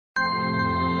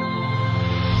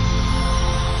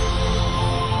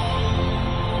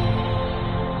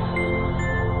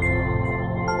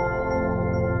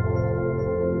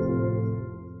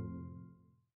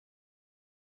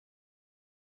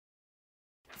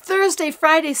Thursday,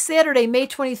 Friday, Saturday, May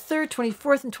 23rd,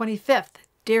 24th, and 25th.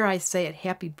 Dare I say it,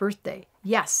 happy birthday.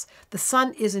 Yes, the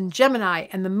sun is in Gemini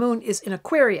and the moon is in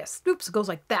Aquarius. Oops, it goes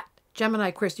like that. Gemini,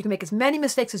 Aquarius. You can make as many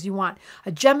mistakes as you want.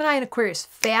 A Gemini and Aquarius,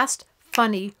 fast,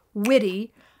 funny,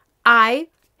 witty. I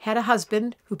had a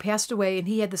husband who passed away and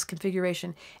he had this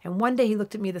configuration. And one day he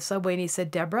looked at me at the subway and he said,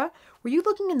 Deborah, were you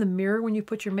looking in the mirror when you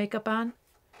put your makeup on?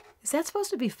 Is that supposed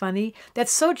to be funny?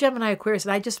 That's so Gemini Aquarius,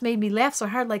 and I just made me laugh so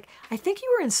hard. Like, I think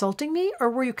you were insulting me, or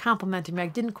were you complimenting me? I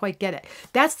didn't quite get it.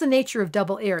 That's the nature of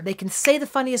double air. They can say the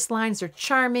funniest lines. They're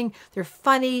charming. They're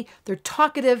funny. They're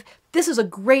talkative. This is a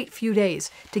great few days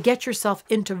to get yourself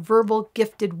into verbal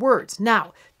gifted words.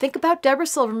 Now, think about Deborah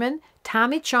Silverman,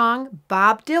 Tommy Chong,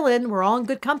 Bob Dylan. We're all in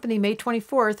good company, May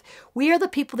 24th. We are the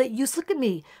people that use, look at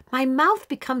me. My mouth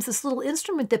becomes this little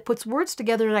instrument that puts words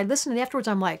together, and I listen, and afterwards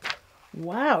I'm like,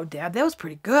 wow, Dad, that was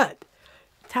pretty good.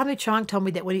 Tommy Chong told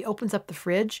me that when he opens up the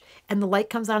fridge and the light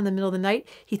comes on in the middle of the night,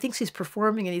 he thinks he's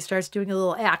performing and he starts doing a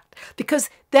little act. Because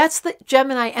that's the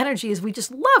Gemini energy, is we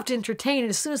just love to entertain. And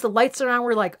as soon as the lights are on,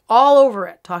 we're like all over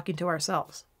it, talking to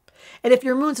ourselves. And if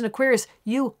your moon's in Aquarius,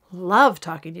 you love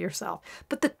talking to yourself.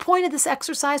 But the point of this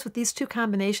exercise with these two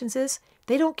combinations is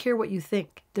they don't care what you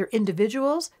think. They're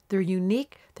individuals, they're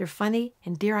unique, they're funny,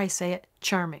 and dare I say it,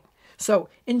 charming. So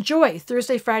enjoy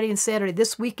Thursday, Friday, and Saturday.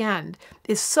 This weekend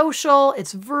is social,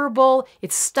 it's verbal,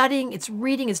 it's studying, it's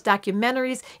reading, it's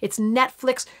documentaries, it's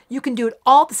Netflix. You can do it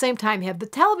all at the same time. You have the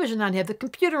television on, you have the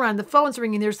computer on, the phone's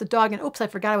ringing, there's the dog, and oops, I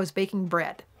forgot I was baking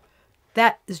bread.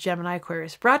 That is Gemini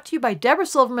Aquarius. Brought to you by Deborah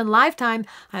Silverman, Lifetime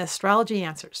on Astrology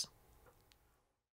Answers.